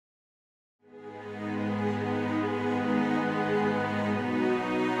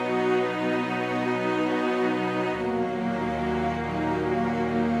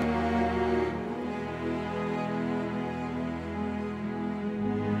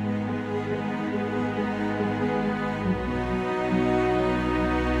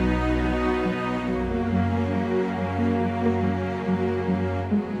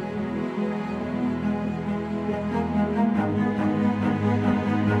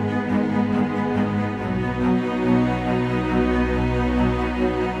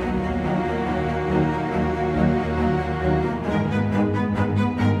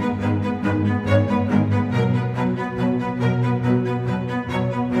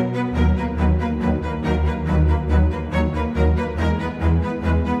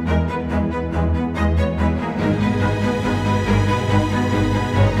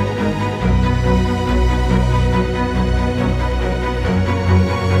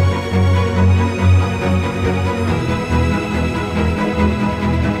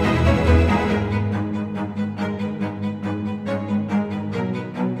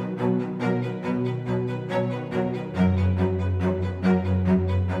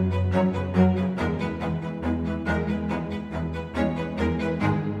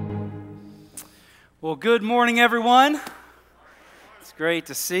Well, good morning, everyone. It's great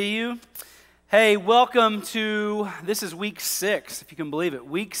to see you. Hey, welcome to, this is week 6, if you can believe it,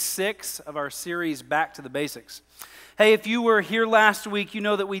 week 6 of our series, Back to the Basics. Hey, if you were here last week, you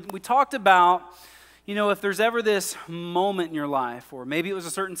know that we talked about, if there's ever this moment in your life, or maybe it was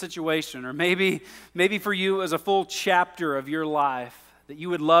a certain situation, or maybe for you it was a full chapter of your life that you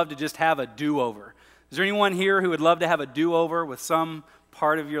would love to just have a do-over. Is there anyone here who would love to have a do-over with some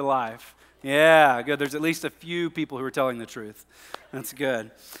part of your life? Yeah, good. There's at least a few people who are telling the truth. That's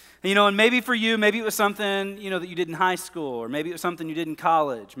good. And maybe for you, maybe it was something, that you did in high school, or maybe it was something you did in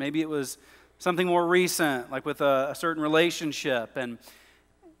college. Maybe it was something more recent, like with a certain relationship,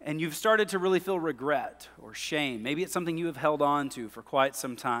 and you've started to really feel regret or shame. Maybe it's something you have held on to for quite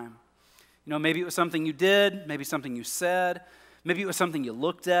some time. Maybe it was something you did, maybe something you said, maybe it was something you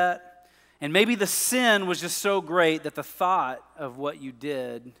looked at, and maybe the sin was just so great that the thought of what you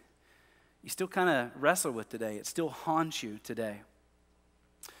did, you still kind of wrestle with today. It still haunts you today.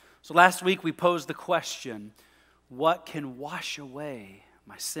 So last week we posed the question, what can wash away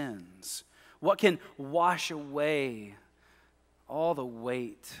my sins? What can wash away all the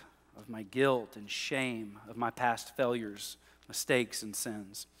weight of my guilt and shame of my past failures, mistakes, and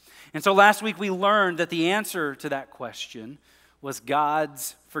sins? And so last week we learned that the answer to that question was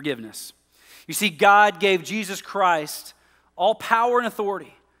God's forgiveness. You see, God gave Jesus Christ all power and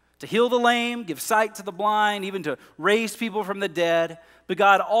authority to heal the lame, give sight to the blind, even to raise people from the dead. But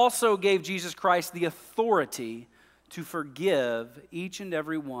God also gave Jesus Christ the authority to forgive each and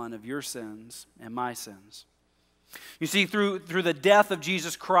every one of your sins and my sins. You see, through the death of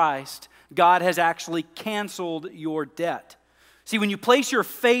Jesus Christ, God has actually canceled your debt. See, when you place your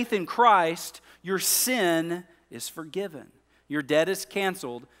faith in Christ, your sin is forgiven. Your debt is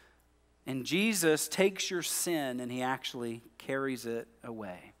canceled, and Jesus takes your sin and he actually carries it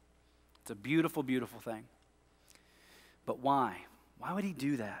away. It's a beautiful, beautiful thing. But why? Why would he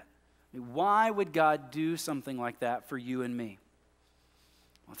do that? Why would God do something like that for you and me?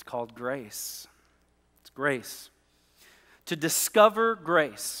 Well, it's called grace. It's grace. To discover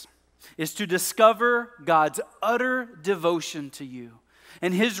grace is to discover God's utter devotion to you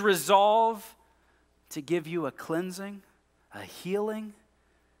and his resolve to give you a cleansing, a healing,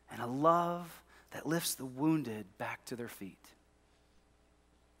 and a love that lifts the wounded back to their feet.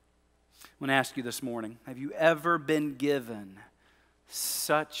 I want to ask you this morning, have you ever been given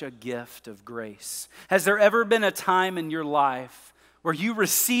such a gift of grace? Has there ever been a time in your life where you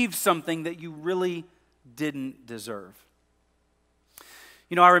received something that you really didn't deserve?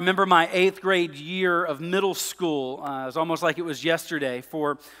 I remember my 8th grade year of middle school. It was almost like it was yesterday.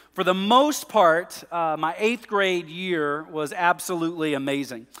 For the most part, my 8th grade year was absolutely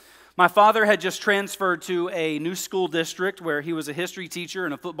amazing. My father had just transferred to a new school district where he was a history teacher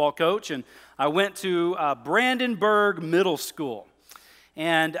and a football coach, and I went to Brandenburg Middle School.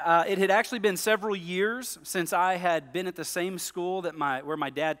 And it had actually been several years since I had been at the same school where my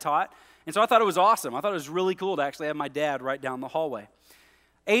dad taught, and so I thought it was awesome. I thought it was really cool to actually have my dad right down the hallway.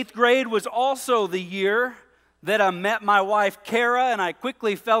 8th grade was also the year that I met my wife, Kara, and I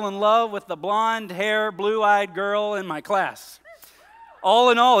quickly fell in love with the blonde-haired, blue-eyed girl in my class.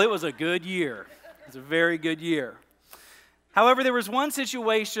 All in all, it was a good year. It was a very good year. However, there was one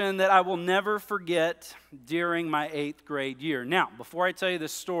situation that I will never forget during my 8th grade year. Now, before I tell you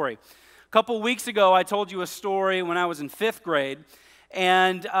this story, a couple weeks ago I told you a story when I was in 5th grade,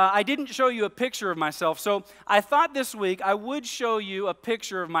 and I didn't show you a picture of myself, so I thought this week I would show you a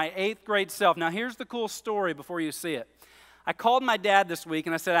picture of my 8th grade self. Now, here's the cool story before you see it. I called my dad this week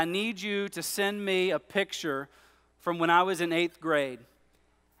and I said, I need you to send me a picture from when I was in 8th grade.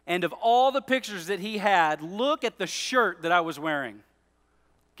 And of all the pictures that he had, look at the shirt that I was wearing.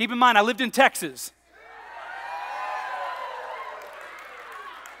 Keep in mind, I lived in Texas.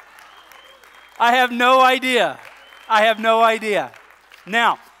 I have no idea.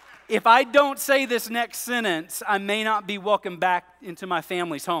 Now, if I don't say this next sentence, I may not be welcomed back into my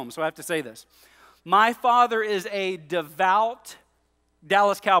family's home, so I have to say this. My father is a devout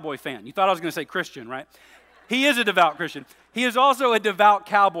Dallas Cowboy fan. You thought I was going to say Christian, right? He is a devout Christian. He is also a devout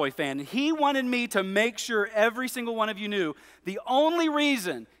Cowboy fan. He wanted me to make sure every single one of you knew the only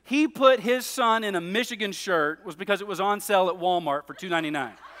reason he put his son in a Michigan shirt was because it was on sale at Walmart for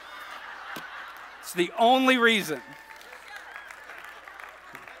 $2.99. It's the only reason.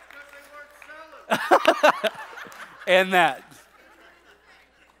 And that.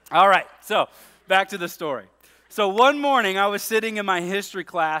 All right, so back to the story. So one morning I was sitting in my history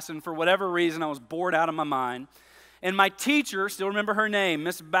class, and for whatever reason I was bored out of my mind. And my teacher, still remember her name,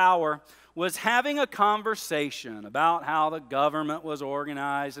 Miss Bauer, was having a conversation about how the government was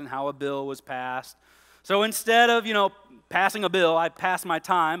organized and how a bill was passed. So instead of, passing a bill, I passed my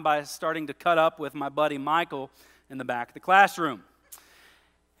time by starting to cut up with my buddy Michael in the back of the classroom.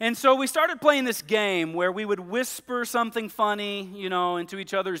 And so we started playing this game where we would whisper something funny, into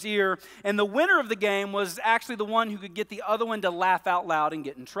each other's ear. And the winner of the game was actually the one who could get the other one to laugh out loud and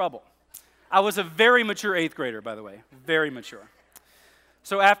get in trouble. I was a very mature 8th grader, by the way, very mature.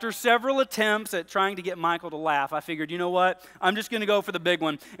 So after several attempts at trying to get Michael to laugh, I figured, you know what? I'm just going to go for the big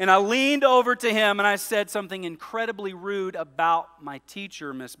one. And I leaned over to him and I said something incredibly rude about my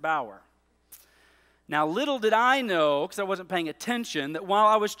teacher, Miss Bauer. Now, little did I know, because I wasn't paying attention, that while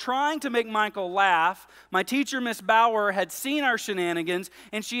I was trying to make Michael laugh, my teacher, Miss Bauer, had seen our shenanigans,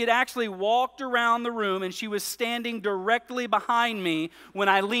 and she had actually walked around the room, and she was standing directly behind me when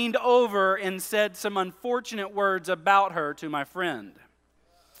I leaned over and said some unfortunate words about her to my friend.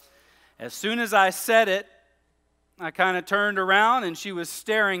 As soon as I said it, I kind of turned around, and she was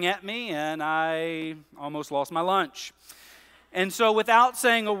staring at me, and I almost lost my lunch. And so without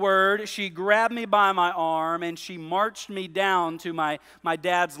saying a word, she grabbed me by my arm and she marched me down to my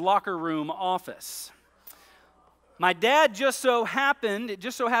dad's locker room office. My dad it just so happened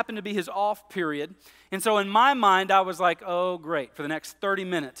to be his off period. And so in my mind, I was like, oh, great. For the next 30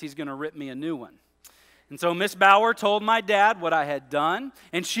 minutes, he's going to rip me a new one. And so Miss Bauer told my dad what I had done,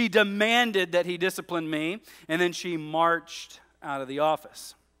 and she demanded that he discipline me, and then she marched out of the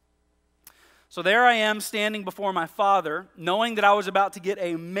office. So there I am standing before my father, knowing that I was about to get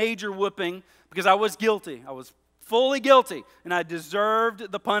a major whooping because I was guilty. I was fully guilty, and I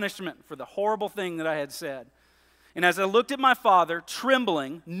deserved the punishment for the horrible thing that I had said. And as I looked at my father,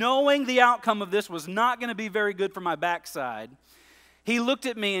 trembling, knowing the outcome of this was not going to be very good for my backside, he looked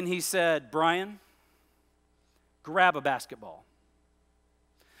at me and he said, Brian, grab a basketball.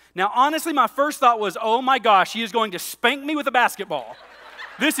 Now, honestly, my first thought was, oh my gosh, he is going to spank me with a basketball.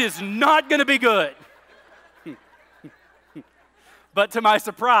 This is not going to be good. But to my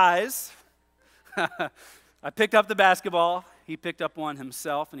surprise, I picked up the basketball. He picked up one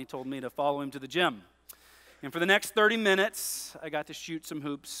himself, and he told me to follow him to the gym. And for the next 30 minutes, I got to shoot some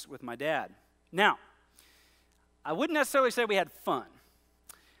hoops with my dad. Now, I wouldn't necessarily say we had fun.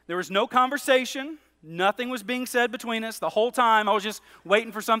 There was no conversation. Nothing was being said between us. The whole time, I was just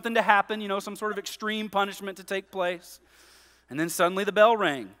waiting for something to happen, some sort of extreme punishment to take place. And then suddenly the bell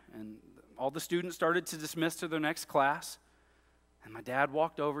rang, and all the students started to dismiss to their next class. And my dad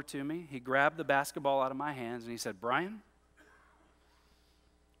walked over to me. He grabbed the basketball out of my hands, and he said, Brian,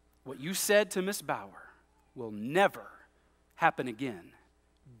 what you said to Miss Bauer will never happen again.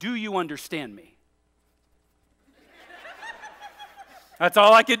 Do you understand me? That's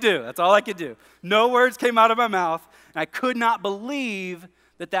all I could do. That's all I could do. No words came out of my mouth, and I could not believe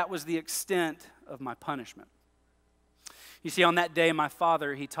that that was the extent of my punishment. You see, on that day, my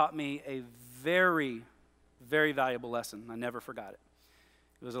father, he taught me a very, very valuable lesson. I never forgot it.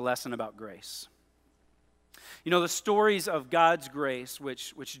 It was a lesson about grace. The stories of God's grace,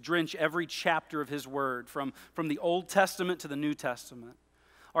 which drench every chapter of His Word, from the Old Testament to the New Testament,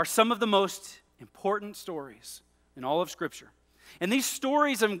 are some of the most important stories in all of Scripture. And these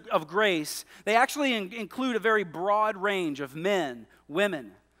stories of grace, they actually include a very broad range of men,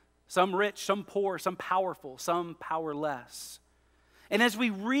 women, some rich, some poor, some powerful, some powerless. And as we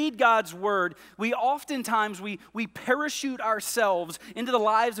read God's Word, we oftentimes parachute ourselves into the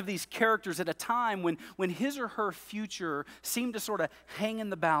lives of these characters at a time when his or her future seemed to sort of hang in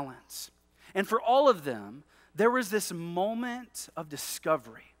the balance. And for all of them, there was this moment of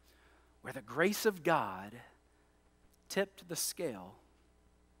discovery where the grace of God tipped the scale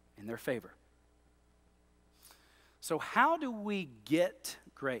in their favor. So how do we get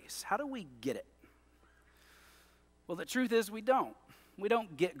grace? How do we get it? Well, the truth is we don't. We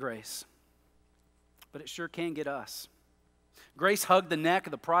don't get grace, but it sure can get us. Grace hugged the neck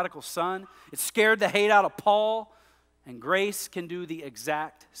of the prodigal son. It scared the hate out of Paul, and grace can do the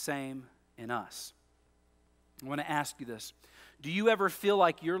exact same in us. I want to ask you this. Do you ever feel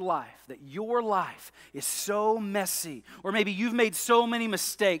like your life is so messy, or maybe you've made so many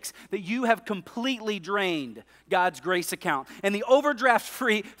mistakes that you have completely drained God's grace account, and the overdraft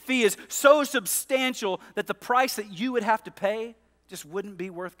fee is so substantial that the price that you would have to pay just wouldn't be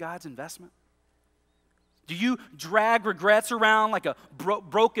worth God's investment? Do you drag regrets around like a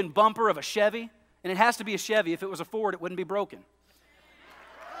broken bumper of a Chevy? And it has to be a Chevy. If it was a Ford, it wouldn't be broken.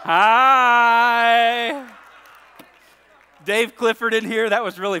 Hi. Dave Clifford in here. That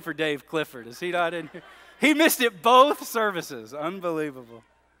was really for Dave Clifford. Is he not in here? He missed it both services. Unbelievable.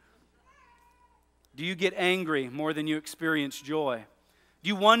 Do you get angry more than you experience joy? Do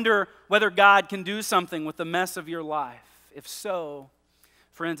you wonder whether God can do something with the mess of your life? If so,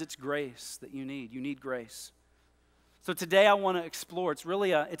 Friends, it's grace that you need. You need grace. So today I want to explore,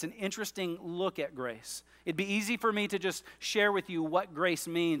 it's an interesting look at grace. It'd be easy for me to just share with you what grace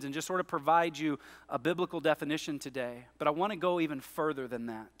means and just sort of provide you a biblical definition today. But I want to go even further than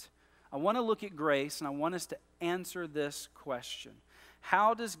that. I want to look at grace and I want us to answer this question.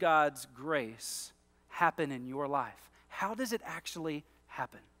 How does God's grace happen in your life? How does it actually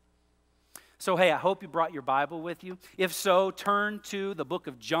happen? So, hey, I hope you brought your Bible with you. If so, turn to the book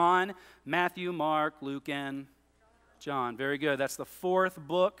of John, Matthew, Mark, Luke, and John. Very good. That's the fourth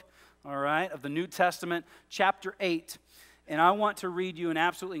book, all right, of the New Testament, chapter 8. And I want to read you an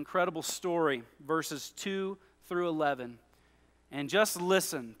absolutely incredible story, verses 2 through 11. And just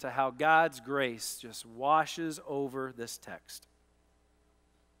listen to how God's grace just washes over this text.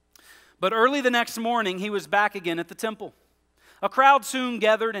 But early the next morning, he was back again at the temple. A crowd soon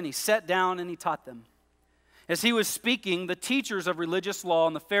gathered, and he sat down and he taught them. As he was speaking, the teachers of religious law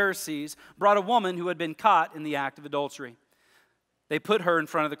and the Pharisees brought a woman who had been caught in the act of adultery. They put her in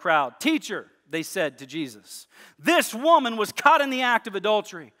front of the crowd. "Teacher," they said to Jesus, "this woman was caught in the act of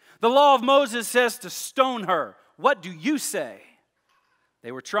adultery. The law of Moses says to stone her. What do you say?"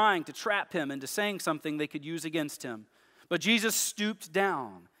 They were trying to trap him into saying something they could use against him. But Jesus stooped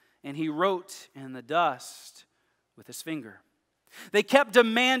down and he wrote in the dust with his finger. They kept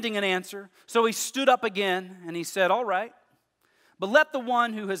demanding an answer, so he stood up again and he said, "All right, but let the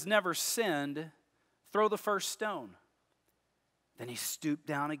one who has never sinned throw the first stone." Then he stooped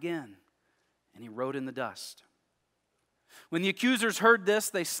down again and he wrote in the dust. When the accusers heard this,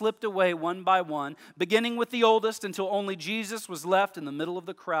 they slipped away one by one, beginning with the oldest until only Jesus was left in the middle of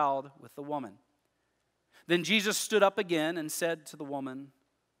the crowd with the woman. Then Jesus stood up again and said to the woman,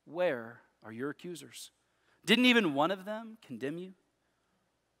 "Where are your accusers? Didn't even one of them condemn you?"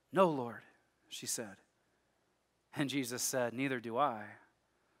 "No, Lord," she said. And Jesus said, "Neither do I.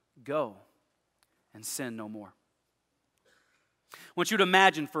 Go and sin no more." I want you to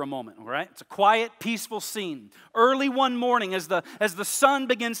imagine for a moment, all right? It's a quiet, peaceful scene. Early one morning as the sun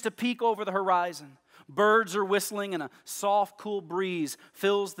begins to peek over the horizon, birds are whistling and a soft, cool breeze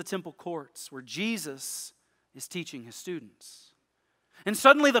fills the temple courts where Jesus is teaching his students. And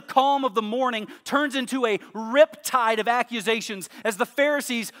suddenly the calm of the morning turns into a riptide of accusations as the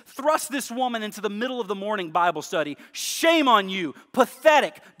Pharisees thrust this woman into the middle of the morning Bible study. "Shame on you,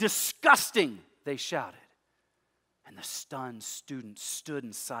 pathetic, disgusting," they shouted. And the stunned students stood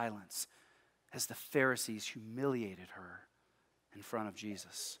in silence as the Pharisees humiliated her in front of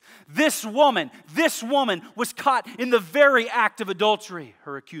Jesus. This woman was caught in the very act of adultery,"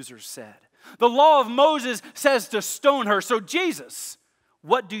 her accusers said. "The law of Moses says to stone her. So Jesus,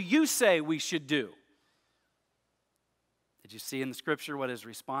 what do you say we should do?" Did you see in the scripture what his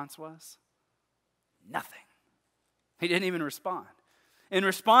response was? Nothing. He didn't even respond. In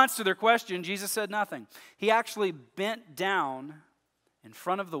response to their question, Jesus said nothing. He actually bent down in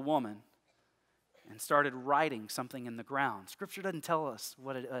front of the woman and started writing something in the ground. Scripture doesn't tell us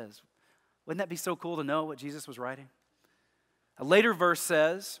what it is. Wouldn't that be so cool to know what Jesus was writing? A later verse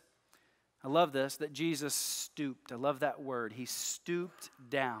says, I love this, that Jesus stooped. I love that word. He stooped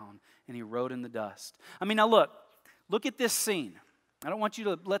down and he wrote in the dust. I mean, now look at this scene. I don't want you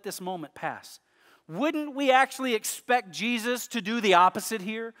to let this moment pass. Wouldn't we actually expect Jesus to do the opposite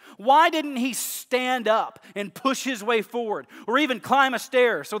here? Why didn't he stand up and push his way forward or even climb a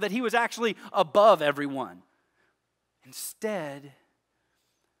stair so that he was actually above everyone? Instead,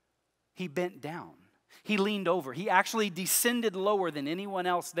 he bent down. He leaned over. He actually descended lower than anyone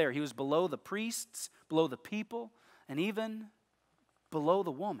else there. He was below the priests, below the people, and even below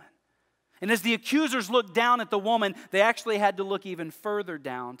the woman. And as the accusers looked down at the woman, they actually had to look even further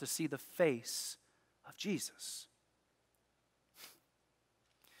down to see the face of Jesus.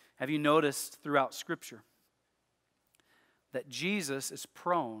 Have you noticed throughout Scripture that Jesus is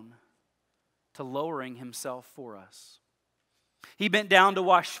prone to lowering himself for us? He bent down to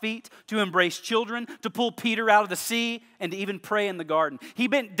wash feet, to embrace children, to pull Peter out of the sea, and to even pray in the garden. He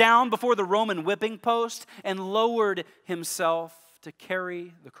bent down before the Roman whipping post and lowered himself to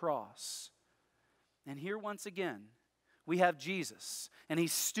carry the cross. And here once again, we have Jesus, and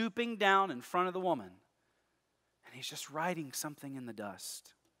he's stooping down in front of the woman, and he's just writing something in the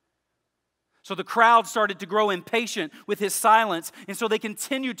dust. So the crowd started to grow impatient with his silence, and so they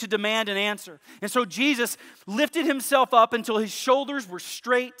continued to demand an answer. And so Jesus lifted himself up until his shoulders were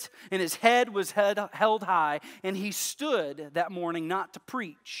straight and his head was held high, and he stood that morning not to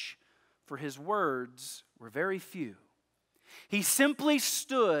preach, for his words were very few. He simply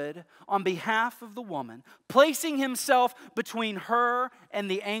stood on behalf of the woman, placing himself between her and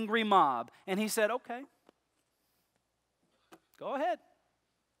the angry mob. And he said, okay, go ahead.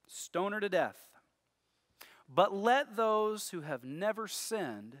 stone her to death. But let those who have never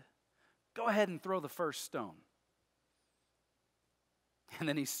sinned go ahead and throw the first stone. And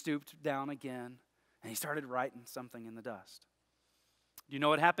then he stooped down again, and he started writing something in the dust. Do you know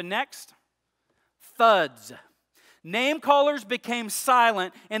what happened next? Thuds. Name callers became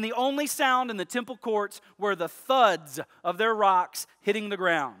silent, and the only sound in the temple courts were the thuds of their rocks hitting the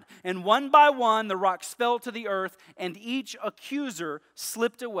ground. And one by one, the rocks fell to the earth, and each accuser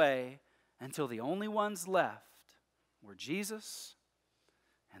slipped away until the only ones left were Jesus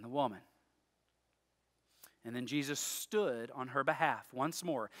and the woman. And then Jesus stood on her behalf once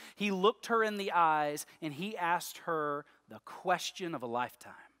more. He looked her in the eyes, and he asked her the question of a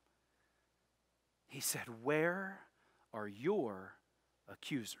lifetime. He said, "Where are your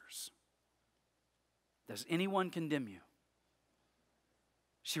accusers? Does anyone condemn you?"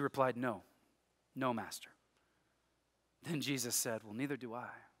 She replied, "No, no, Master." Then Jesus said, "Well, neither do I.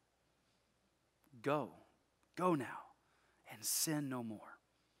 Go now, and sin no more."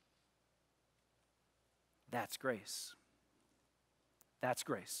 That's grace. That's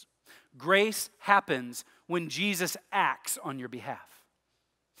grace. Grace happens when Jesus acts on your behalf.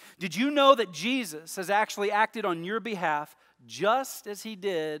 Did you know that Jesus has actually acted on your behalf just as he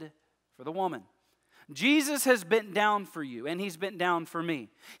did for the woman? Jesus has bent down for you, and he's bent down for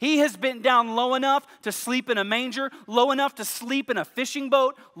me. He has bent down low enough to sleep in a manger, low enough to sleep in a fishing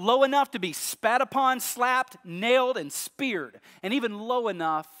boat, low enough to be spat upon, slapped, nailed, and speared, and even low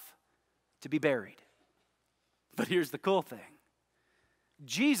enough to be buried. But here's the cool thing.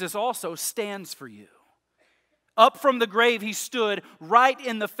 Jesus also stands for you. Up from the grave, he stood right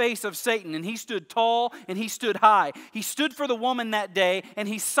in the face of Satan, and he stood tall and he stood high. He stood for the woman that day, and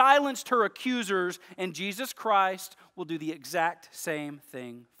he silenced her accusers, and Jesus Christ will do the exact same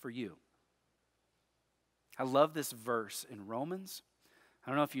thing for you. I love this verse in Romans. I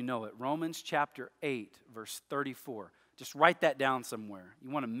don't know if you know it. Romans chapter 8, verse 34. Just write that down somewhere.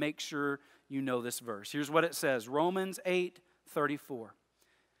 You want to make sure you know this verse. Here's what it says. Romans 8:34.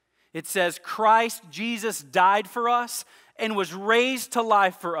 It says, Christ Jesus died for us and was raised to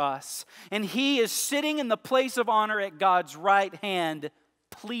life for us. And he is sitting in the place of honor at God's right hand,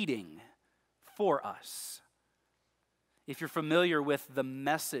 pleading for us. If you're familiar with the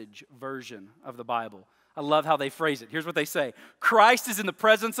Message version of the Bible, I love how they phrase it. Here's what they say. Christ is in the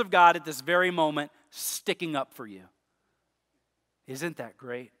presence of God at this very moment, sticking up for you. Isn't that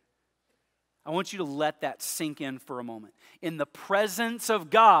great? I want you to let that sink in for a moment. In the presence of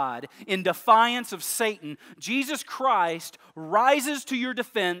God, in defiance of Satan, Jesus Christ rises to your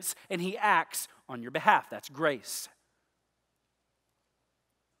defense and he acts on your behalf. That's grace.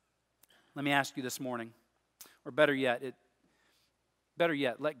 Let me ask you this morning, or better yet,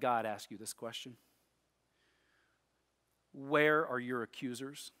 let God ask you this question. Where are your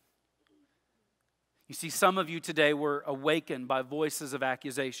accusers? You see, some of you today were awakened by voices of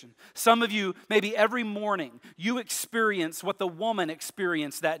accusation. Some of you, maybe every morning, you experience what the woman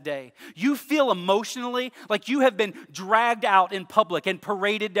experienced that day. You feel emotionally like you have been dragged out in public and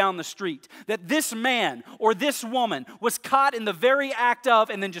paraded down the street. That this man or this woman was caught in the very act of,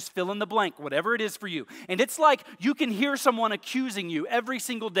 and then just fill in the blank, whatever it is for you. And it's like you can hear someone accusing you every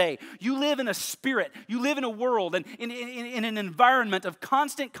single day. You live in a spirit, you live in a world and in an environment of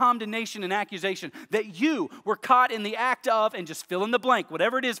constant condemnation and accusation that you were caught in the act of, and just fill in the blank,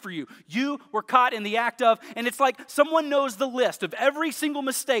 whatever it is for you. You were caught in the act of, and it's like someone knows the list of every single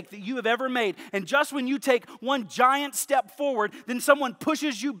mistake that you have ever made, and just when you take one giant step forward, then someone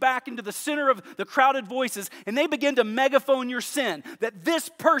pushes you back into the center of the crowded voices, and they begin to megaphone your sin, that this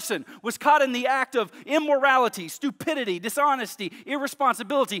person was caught in the act of immorality, stupidity, dishonesty,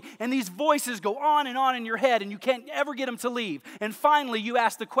 irresponsibility, and these voices go on in your head, and you can't ever get them to leave. And finally, you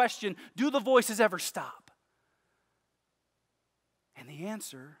ask the question, do the voices ever stop? And the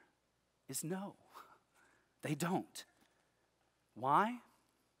answer is no, they don't. Why?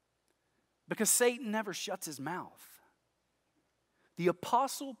 Because Satan never shuts his mouth. The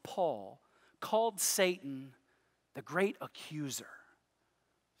Apostle Paul called Satan the great accuser.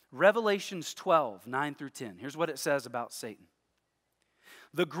 Revelations 12, 9 through 10. Here's what it says about Satan.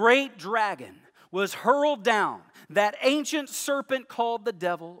 The great dragon was hurled down, that ancient serpent called the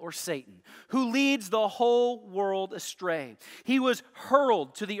devil or Satan, who leads the whole world astray. He was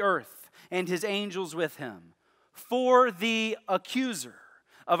hurled to the earth, and his angels with him. For the accuser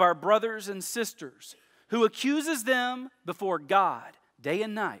of our brothers and sisters, who accuses them before God day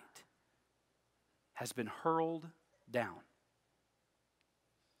and night, has been hurled down.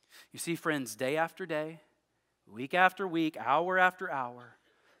 You see, friends, day after day, week after week, hour after hour,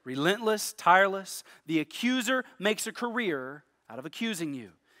 relentless, tireless, the accuser makes a career out of accusing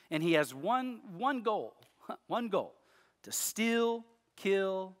you. And he has one goal, to steal,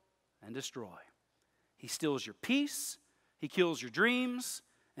 kill, and destroy. He steals your peace, he kills your dreams,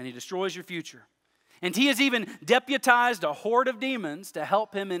 and he destroys your future. And he has even deputized a horde of demons to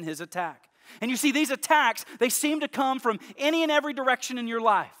help him in his attack. And you see, these attacks, they seem to come from any and every direction in your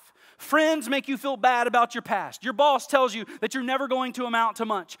life. Friends make you feel bad about your past. Your boss tells you that you're never going to amount to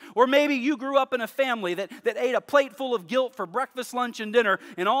much. Or maybe you grew up in a family that ate a plate full of guilt for breakfast, lunch, and dinner,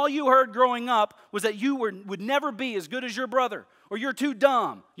 and all you heard growing up was that you would never be as good as your brother, or you're too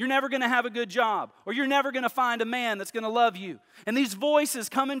dumb, you're never going to have a good job, or you're never going to find a man that's going to love you. And these voices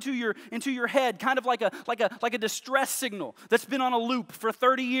come into your head kind of like a distress signal that's been on a loop for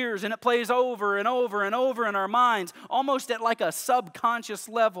 30 years, and it plays over and over and over in our minds, almost at like a subconscious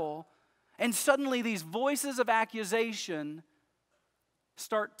level. And suddenly these voices of accusation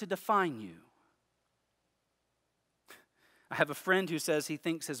start to define you. I have a friend who says he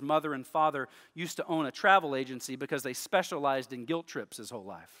thinks his mother and father used to own a travel agency because they specialized in guilt trips his whole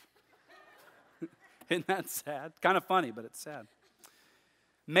life. Isn't that sad? Kind of funny, but it's sad.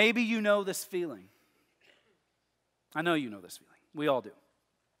 Maybe you know this feeling. I know you know this feeling. We all do.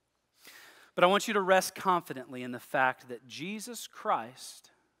 But I want you to rest confidently in the fact that Jesus Christ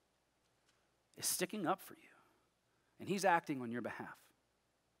is sticking up for you, and he's acting on your behalf.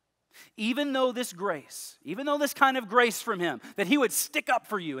 Even though this kind of grace from him, that he would stick up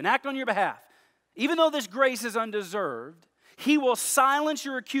for you and act on your behalf, even though this grace is undeserved, he will silence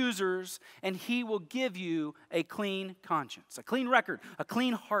your accusers and he will give you a clean conscience, a clean record, a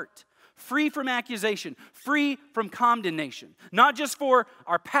clean heart, free from accusation, free from condemnation. Not just for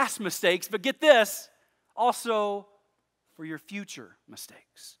our past mistakes, but get this, also for your future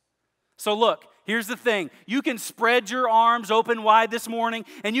mistakes. So look, here's the thing. You can spread your arms open wide this morning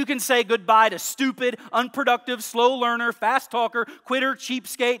and you can say goodbye to stupid, unproductive, slow learner, fast talker, quitter,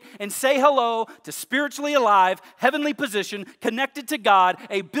 cheapskate, and say hello to spiritually alive, heavenly position, connected to God,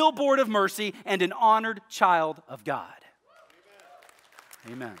 a billboard of mercy, and an honored child of God.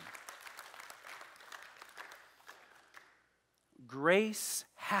 Amen. Grace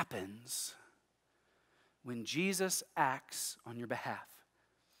happens when Jesus acts on your behalf.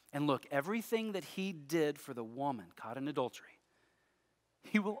 And look, everything that he did for the woman caught in adultery,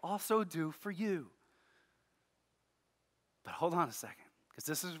 he will also do for you. But hold on a second, because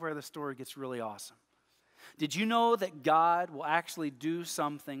this is where the story gets really awesome. Did you know that God will actually do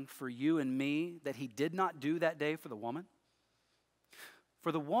something for you and me that he did not do that day for the woman?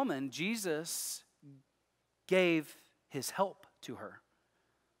 For the woman, Jesus gave his help to her.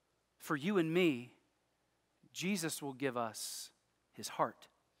 For you and me, Jesus will give us his heart.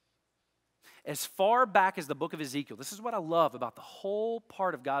 As far back as the book of Ezekiel, this is what I love about the whole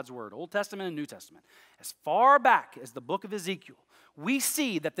part of God's word, Old Testament and New Testament. As far back as the book of Ezekiel, we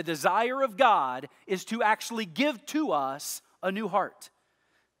see that the desire of God is to actually give to us a new heart.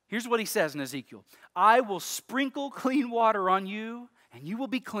 Here's what he says in Ezekiel. I will sprinkle clean water on you, and you will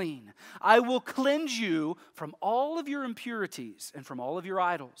be clean. I will cleanse you from all of your impurities and from all of your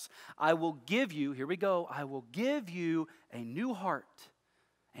idols. I will give you, here we go, I will give you a new heart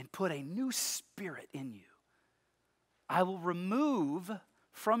and put a new spirit in you. I will remove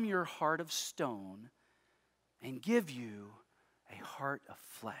from your heart of stone and give you a heart of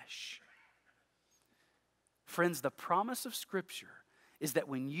flesh. Friends, the promise of Scripture is that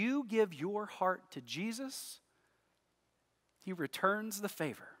when you give your heart to Jesus, he returns the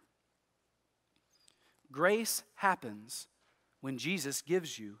favor. Grace happens when Jesus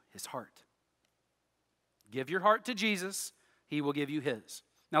gives you his heart. Give your heart to Jesus, he will give you his.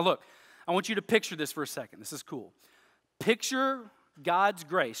 Now look, I want you to picture this for a second. This is cool. Picture God's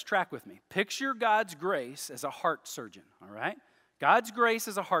grace. Track with me. Picture God's grace as a heart surgeon, all right? God's grace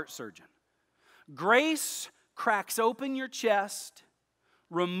as a heart surgeon. Grace cracks open your chest,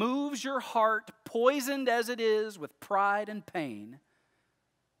 removes your heart, poisoned as it is with pride and pain,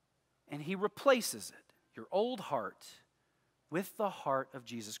 and he replaces it, your old heart, with the heart of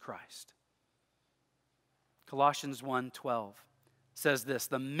Jesus Christ. Colossians 1:12 says this,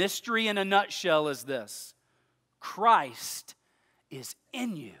 the mystery in a nutshell is this: Christ is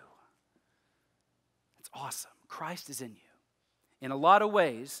in you. It's awesome. Christ is in you. In a lot of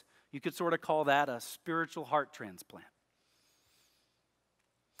ways, you could sort of call that a spiritual heart transplant.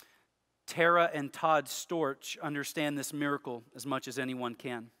 Tara and Todd Storch understand this miracle as much as anyone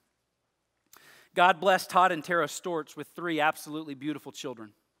can. God blessed Todd and Tara Storch with 3 absolutely beautiful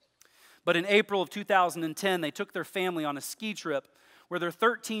children. But in April of 2010, they took their family on a ski trip where their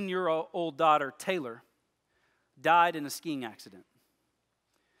 13-year-old daughter, Taylor, died in a skiing accident.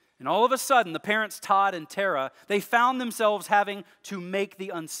 And all of a sudden, the parents, Todd and Tara, they found themselves having to make the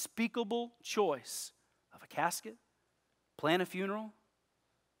unspeakable choice of a casket, plan a funeral,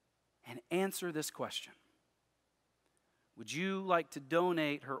 and answer this question. Would you like to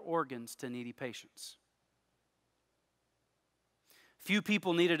donate her organs to needy patients? Few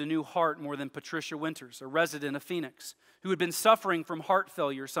people needed a new heart more than Patricia Winters, a resident of Phoenix, who had been suffering from heart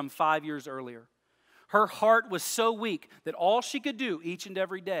failure some 5 years earlier. Her heart was so weak that all she could do each and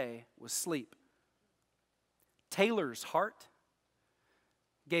every day was sleep. Taylor's heart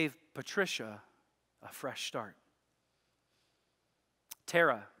gave Patricia a fresh start.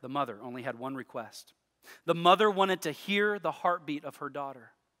 Tara, the mother, only had one request. The mother wanted to hear the heartbeat of her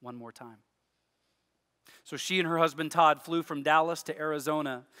daughter one more time. So she and her husband Todd flew from Dallas to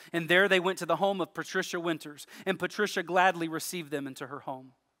Arizona, and there they went to the home of Patricia Winters, and Patricia gladly received them into her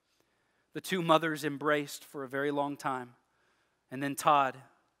home. The two mothers embraced for a very long time, and then Todd,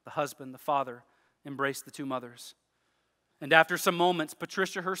 the husband, the father, embraced the two mothers. And after some moments,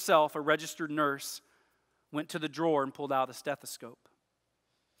 Patricia herself, a registered nurse, went to the drawer and pulled out a stethoscope.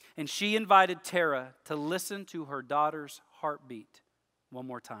 And she invited Tara to listen to her daughter's heartbeat one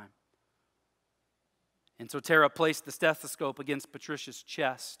more time. And so Tara placed the stethoscope against Patricia's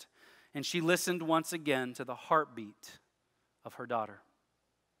chest, and she listened once again to the heartbeat of her daughter.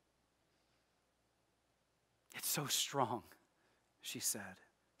 It's so strong, she said.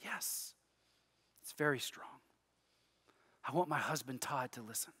 Yes, it's very strong. I want my husband Todd to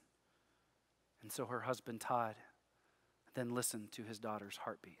listen. And so her husband Todd then listened to his daughter's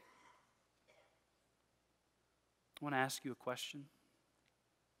heartbeat. I want to ask you a question.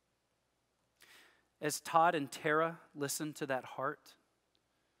 As Todd and Tara listened to that heart,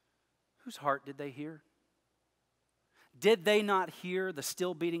 whose heart did they hear? Did they not hear the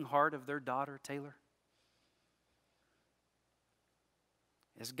still beating heart of their daughter, Taylor?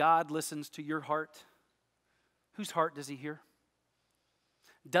 As God listens to your heart, whose heart does he hear?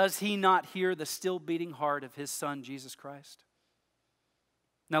 Does he not hear the still beating heart of his son, Jesus Christ?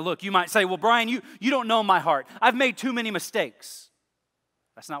 Now look, you might say, well, Brian, you don't know my heart. I've made too many mistakes.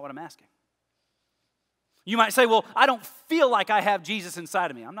 That's not what I'm asking. You might say, well, I don't feel like I have Jesus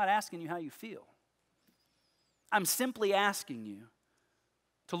inside of me. I'm not asking you how you feel. I'm simply asking you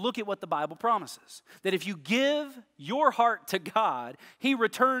to look at what the Bible promises. That if you give your heart to God, he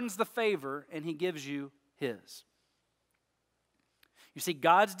returns the favor and he gives you his. You see,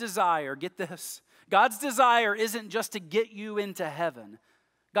 God's desire, get this, God's desire isn't just to get you into heaven.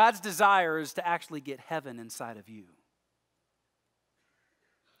 God's desire is to actually get heaven inside of you.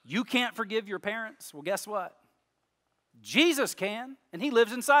 You can't forgive your parents? Well, guess what? Jesus can, and he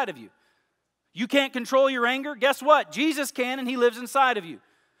lives inside of you. You can't control your anger? Guess what? Jesus can, and he lives inside of you.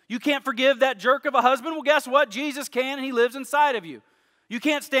 You can't forgive that jerk of a husband? Well, guess what? Jesus can, and he lives inside of you. You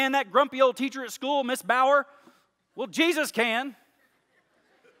can't stand that grumpy old teacher at school, Miss Bauer? Well, Jesus can,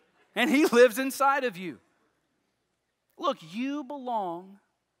 and he lives inside of you. Look, you belong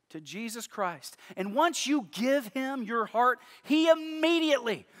to Jesus Christ. And once you give him your heart, he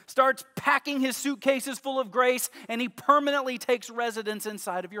immediately starts packing his suitcases full of grace, and he permanently takes residence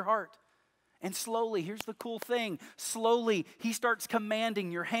inside of your heart. And slowly, here's the cool thing, slowly he starts commanding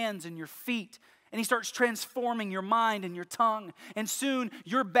your hands and your feet, and he starts transforming your mind and your tongue. And soon,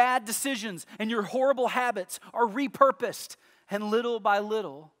 your bad decisions and your horrible habits are repurposed. And little by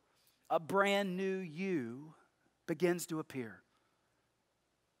little, a brand new you begins to appear.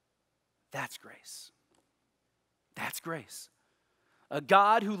 That's grace. That's grace. A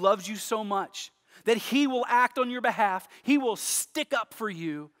God who loves you so much that he will act on your behalf, he will stick up for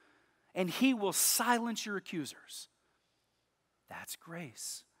you, and he will silence your accusers. That's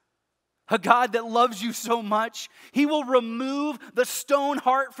grace. A God that loves you so much, he will remove the stone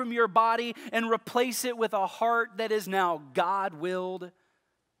heart from your body and replace it with a heart that is now God-willed,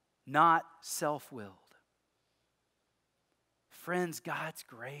 not self-willed. Friends, God's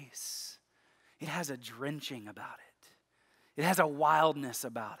grace, it has a drenching about it. It has a wildness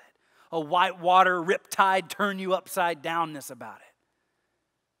about it. A white water riptide turn you upside downness about it.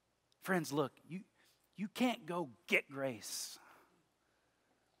 Friends, look, you can't go get grace.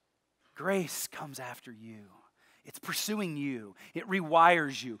 Grace comes after you. It's pursuing you. It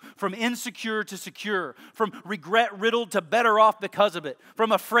rewires you from insecure to secure, from regret riddled to better off because of it,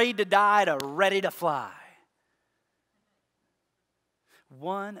 from afraid to die to ready to fly.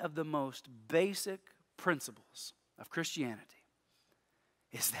 One of the most basic principles of Christianity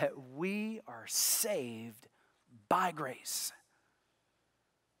is that we are saved by grace.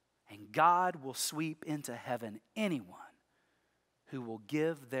 And God will sweep into heaven anyone who will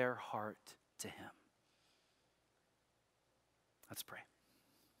give their heart to him. Let's pray.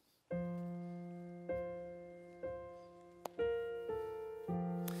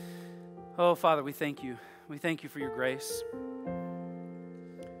 Oh, Father, we thank you. We thank you for your grace.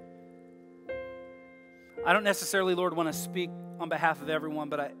 I don't necessarily, Lord, want to speak on behalf of everyone,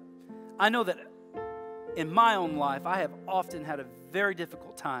 but I know that in my own life, I have often had a very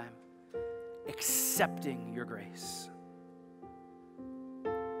difficult time accepting your grace.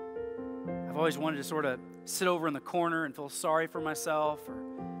 I've always wanted to sort of sit over in the corner and feel sorry for myself or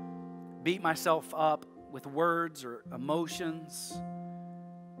beat myself up with words or emotions.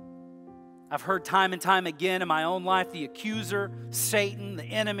 I've heard time and time again in my own life the accuser, Satan, the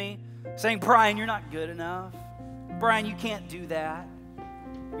enemy, saying, Brian, you're not good enough. Brian, you can't do that.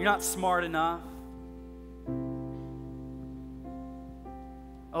 You're not smart enough.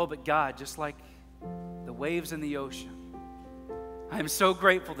 Oh, but God, just like the waves in the ocean, I am so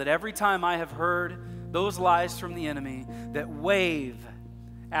grateful that every time I have heard those lies from the enemy, that wave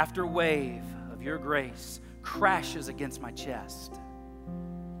after wave of your grace crashes against my chest,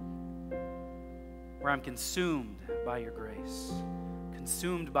 where I'm consumed by your grace,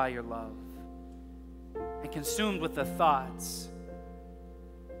 consumed by your love, and consumed with the thoughts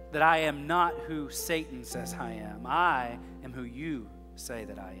that I am not who Satan says I am. I am who you say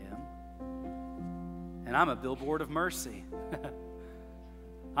that I am. And I'm a billboard of mercy.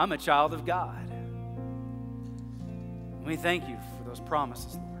 I'm a child of God. And we thank you for those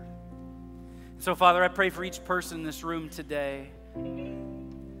promises, Lord. So, Father, I pray for each person in this room today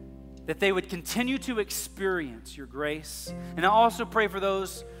that they would continue to experience your grace. And I also pray for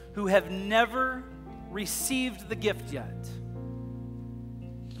those who have never received the gift yet.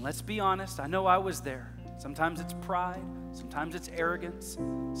 And let's be honest, I know I was there. Sometimes it's pride, sometimes it's arrogance,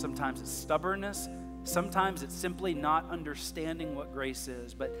 sometimes it's stubbornness, sometimes it's simply not understanding what grace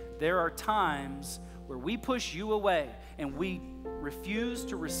is. But there are times where we push you away and we refuse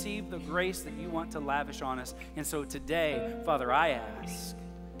to receive the grace that you want to lavish on us. And so today, Father, I ask that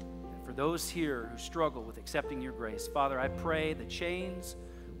for those here who struggle with accepting your grace, Father, I pray the chains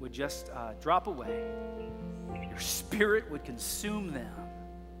would just drop away. Your Spirit would consume them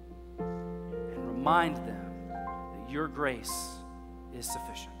and remind them that your grace is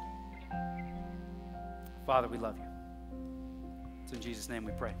sufficient. Father, we love you. It's in Jesus' name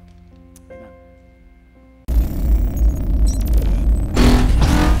we pray. Amen.